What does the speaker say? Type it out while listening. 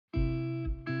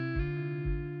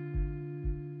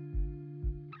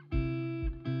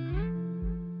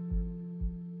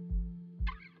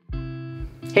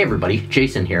Hey everybody,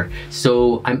 Jason here.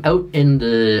 So I'm out in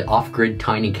the off-grid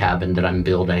tiny cabin that I'm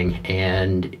building,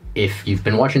 and if you've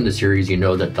been watching the series, you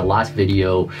know that the last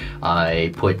video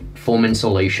I put foam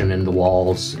insulation in the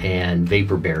walls and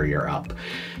vapor barrier up.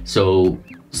 So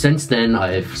since then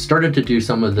I've started to do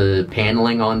some of the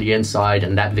paneling on the inside,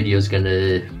 and that video is going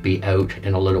to be out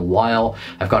in a little while.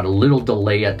 I've got a little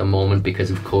delay at the moment because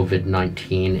of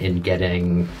COVID-19 in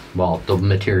getting, well, the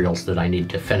materials that I need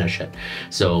to finish it.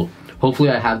 So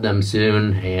hopefully I have them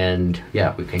soon, and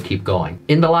yeah, we can keep going.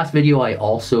 In the last video I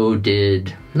also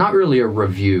did, not really a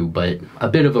review, but a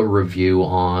bit of a review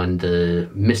on the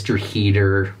Mr.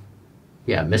 Heater,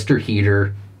 Mr.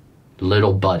 Heater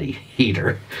little buddy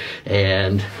heater,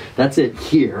 and that's it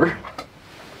here.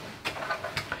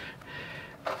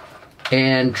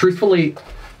 And truthfully,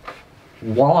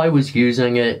 while I was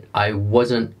using it, I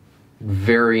wasn't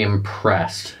very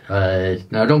impressed.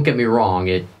 Now don't get me wrong,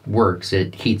 it works,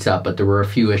 it heats up, but there were a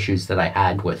few issues that I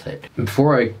had with it.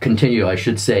 Before I continue, I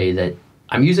should say that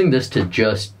I'm using this to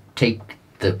just take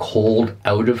the cold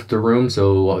out of the room.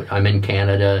 So I'm in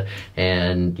Canada,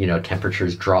 and you know,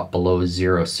 temperatures drop below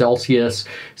 0 Celsius.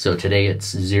 So today it's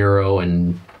 0,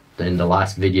 and in the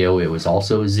last video it was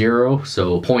also 0.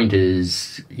 So point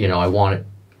is, you know, I want it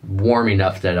warm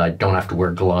enough that I don't have to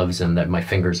wear gloves and that my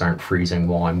fingers aren't freezing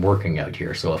while I'm working out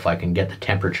here. So if I can get the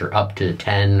temperature up to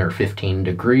 10 or 15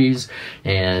 degrees,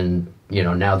 and you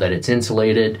know, now that it's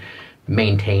insulated,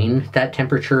 maintain that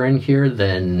temperature in here,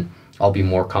 then I'll be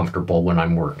more comfortable when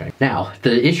I'm working. Now,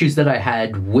 the issues that I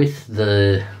had with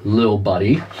the little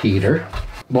buddy heater,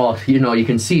 well, you know, you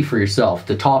can see for yourself,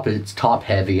 the top, it's top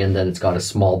heavy, and then it's got a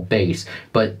small base,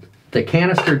 but the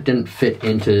canister didn't fit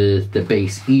into the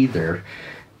base either.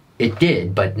 It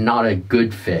did, but not a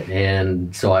good fit,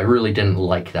 and so I really didn't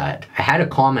like that. I had a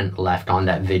comment left on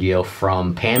that video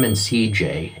from Pam and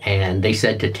CJ, and they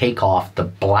said to take off the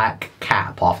black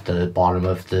cap off the bottom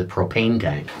of the propane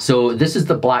tank. So this is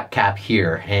the black cap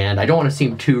here, and I don't want to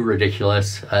seem too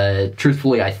ridiculous.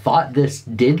 Truthfully, I thought this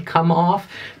did come off,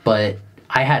 but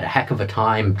I had a heck of a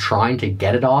time trying to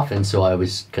get it off, and so I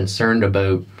was concerned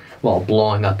about, well,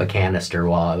 blowing up a canister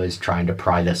while I was trying to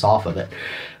pry this off of it.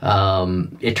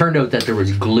 It turned out that there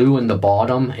was glue in the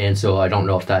bottom, and so I don't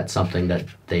know if that's something that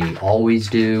they always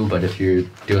do, but if you're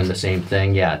doing the same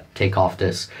thing, yeah, take off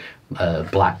this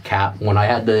black cap. When I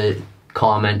had the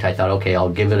comment, I thought, okay, I'll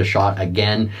give it a shot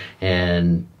again,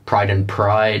 and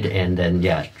pried, and then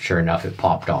yeah, sure enough, it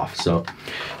popped off. So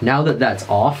now that that's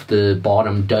off, the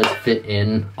bottom does fit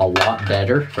in a lot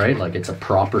better, right? Like it's a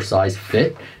proper size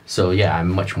fit. So yeah, I'm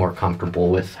much more comfortable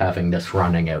with having this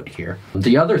running out here.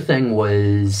 The other thing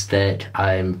was that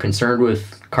I'm concerned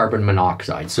with carbon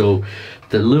monoxide. So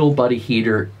the little buddy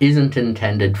heater isn't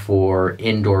intended for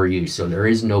indoor use, so there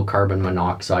is no carbon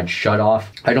monoxide shutoff.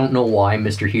 I don't know why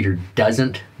Mr. Heater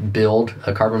doesn't build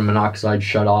a carbon monoxide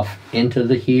shutoff into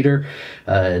the heater.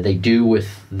 They do with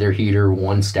their heater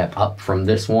one step up from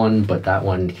this one, but that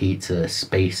one heats a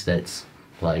space that's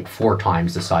like 4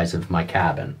 times the size of my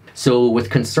cabin. So with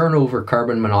concern over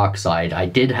carbon monoxide, I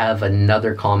did have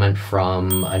another comment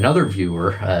from another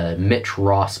viewer, Mitch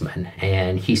Rossman,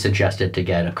 and he suggested to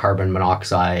get a carbon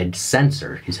monoxide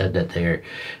sensor. He said that they're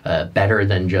better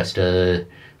than just a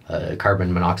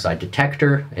carbon monoxide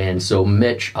detector. And so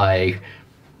Mitch, I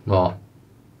don't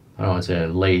want to say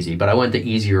lazy, but I went the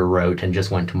easier route and just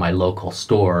went to my local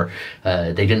store.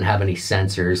 They didn't have any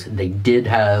sensors. They did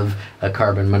have a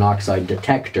carbon monoxide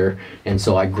detector, and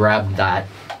so I grabbed that,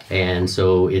 and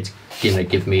so it's gonna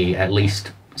give me at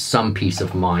least some peace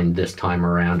of mind this time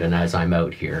around. And as I'm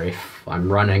out here, if I'm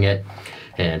running it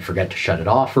and forget to shut it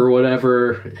off or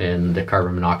whatever, and the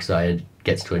carbon monoxide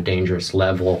gets to a dangerous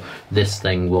level, this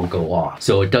thing will go off.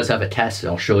 So it does have a test.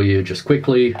 I'll show you just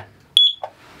quickly.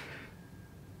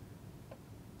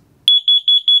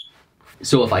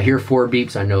 So if I hear 4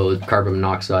 beeps, I know carbon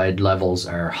monoxide levels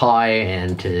are high,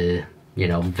 and to, you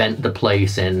know, vent the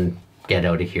place and get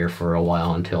out of here for a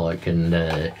while until I can,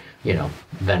 you know,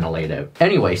 ventilate out.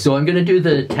 Anyway, so I'm gonna do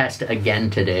the test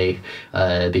again today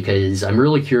because I'm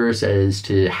really curious as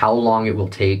to how long it will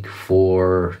take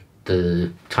for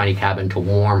the tiny cabin to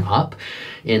warm up.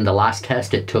 In the last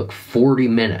test, it took 40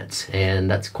 minutes, and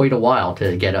that's quite a while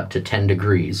to get up to 10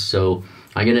 degrees. So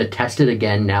I'm gonna test it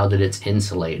again now that it's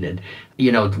insulated.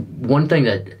 You know, one thing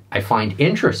that I find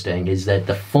interesting is that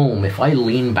the foam, if I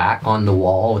lean back on the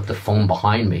wall with the foam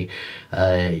behind me,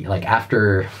 like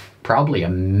after probably a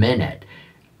minute,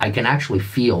 I can actually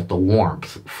feel the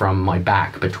warmth from my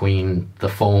back between the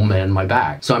foam and my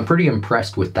back. So I'm pretty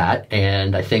impressed with that,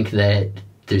 and I think that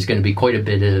there's going to be quite a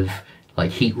bit of like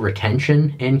heat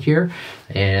retention in here,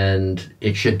 and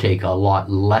it should take a lot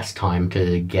less time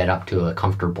to get up to a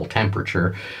comfortable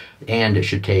temperature, and it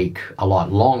should take a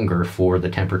lot longer for the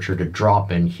temperature to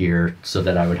drop in here so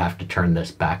that I would have to turn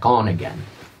this back on again.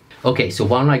 Okay, so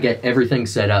why don't I get everything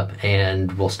set up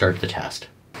and we'll start the test.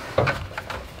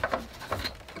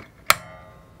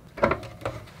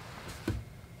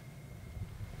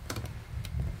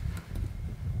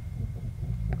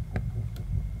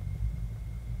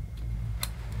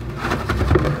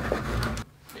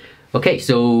 Okay,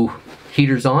 so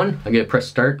heater's on. I'm gonna press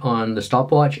start on the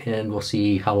stopwatch and we'll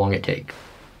see how long it takes.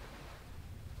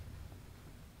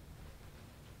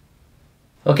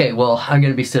 Okay, well, I'm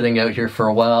gonna be sitting out here for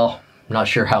a while. I'm not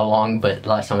sure how long, but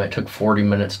last time it took 40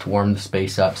 minutes to warm the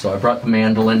space up. So I brought the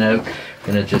mandolin out. I'm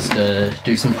gonna just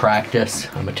do some practice.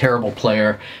 I'm a terrible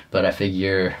player, but I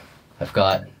figure I've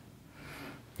got,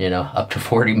 you know, up to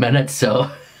 40 minutes, so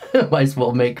might as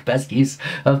well make best use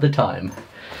of the time.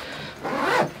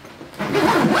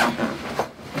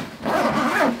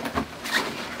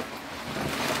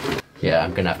 Yeah,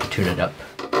 I'm gonna have to tune it up.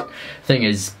 Thing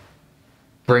is,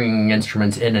 bringing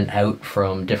instruments in and out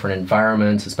from different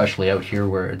environments, especially out here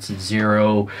where it's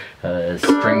zero,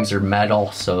 strings are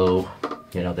metal, so,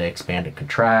 you know, they expand and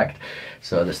contract.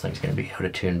 So this thing's gonna be out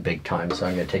of tune big time, so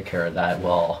I'm gonna take care of that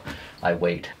while I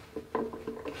wait.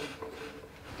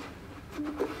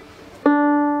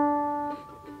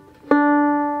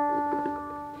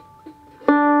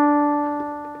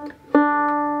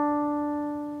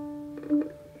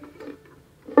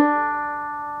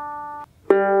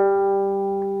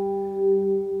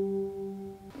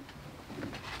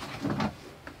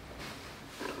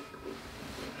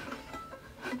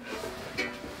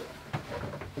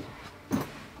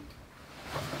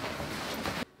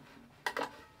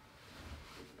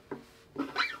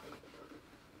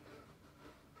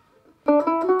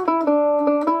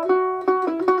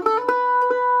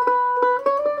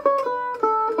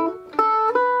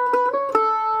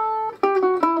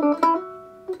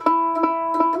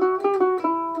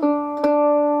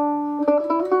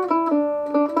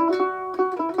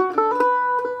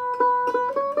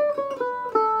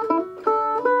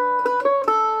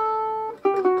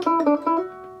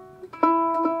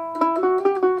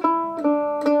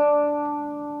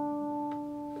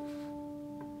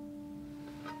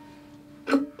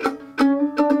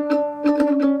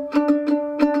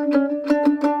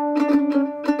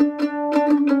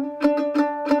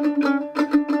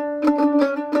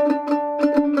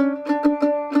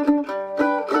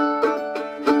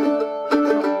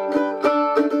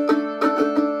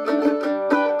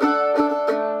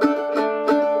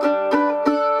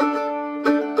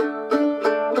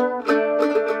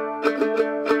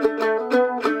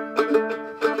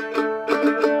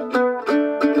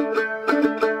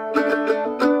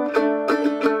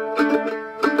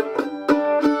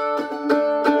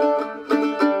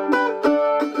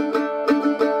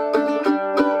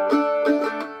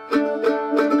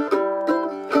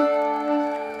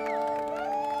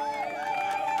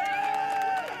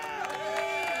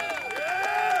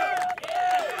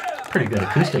 Pretty good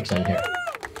acoustics in here.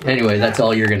 Anyway, that's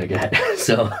all you're gonna get.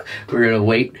 So we're gonna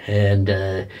wait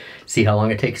and see how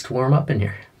long it takes to warm up in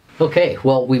here. Okay,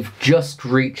 well, we've just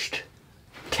reached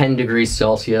 10 degrees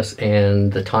Celsius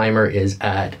and the timer is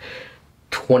at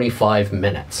 25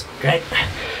 minutes. Okay,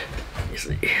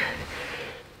 obviously.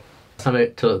 Time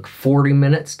it took 40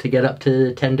 minutes to get up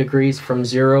to 10 degrees from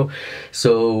zero.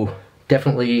 So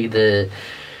definitely the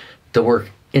work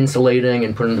insulating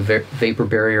and putting the vapor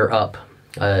barrier up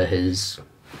has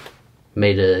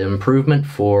made an improvement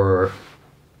for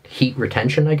heat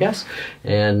retention, I guess,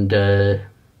 and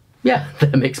yeah,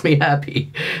 that makes me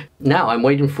happy. Now I'm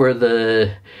waiting for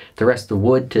the rest of the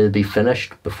wood to be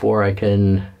finished before I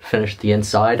can finish the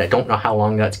inside. I don't know how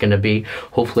long that's going to be.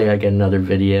 Hopefully I get another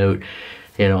video out,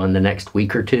 you know, in the next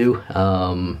week or two.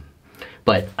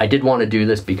 But I did want to do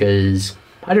this because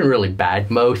I didn't really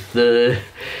badmouth the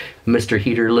Mr.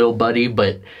 Heater little buddy,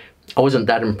 but I wasn't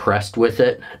that impressed with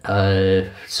it,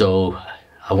 so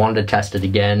I wanted to test it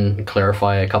again,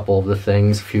 clarify a couple of the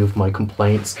things, a few of my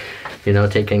complaints. You know,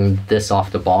 taking this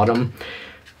off the bottom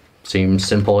seems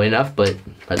simple enough, but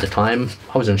at the time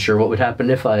I wasn't sure what would happen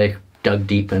if I dug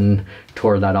deep and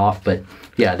tore that off. But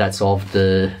yeah, that solved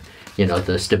the, you know,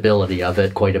 the stability of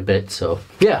it quite a bit. So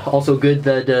yeah, also good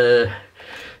that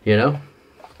you know,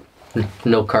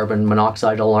 no carbon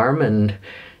monoxide alarm, and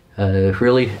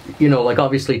really, you know, like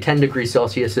obviously 10 degrees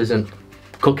Celsius isn't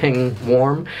cooking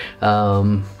warm,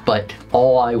 but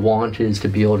all I want is to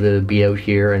be able to be out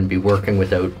here and be working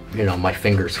without, you know, my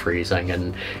fingers freezing,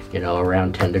 and, you know,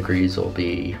 around 10 degrees will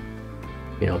be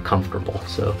you know, comfortable.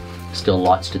 So still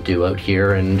lots to do out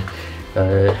here, and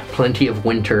plenty of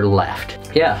winter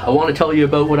left. Yeah, I want to tell you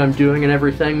about what I'm doing and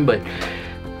everything, but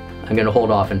I'm gonna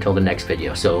hold off until the next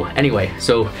video. So anyway,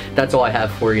 so that's all I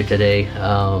have for you today.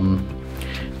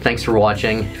 Thanks for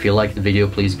watching. If you liked the video,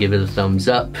 please give it a thumbs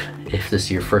up. If this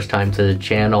is your first time to the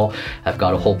channel, I've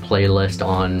got a whole playlist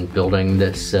on building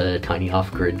this tiny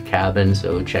off-grid cabin,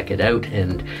 so check it out,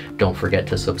 and don't forget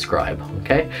to subscribe,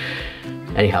 okay?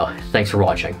 Anyhow, thanks for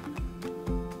watching.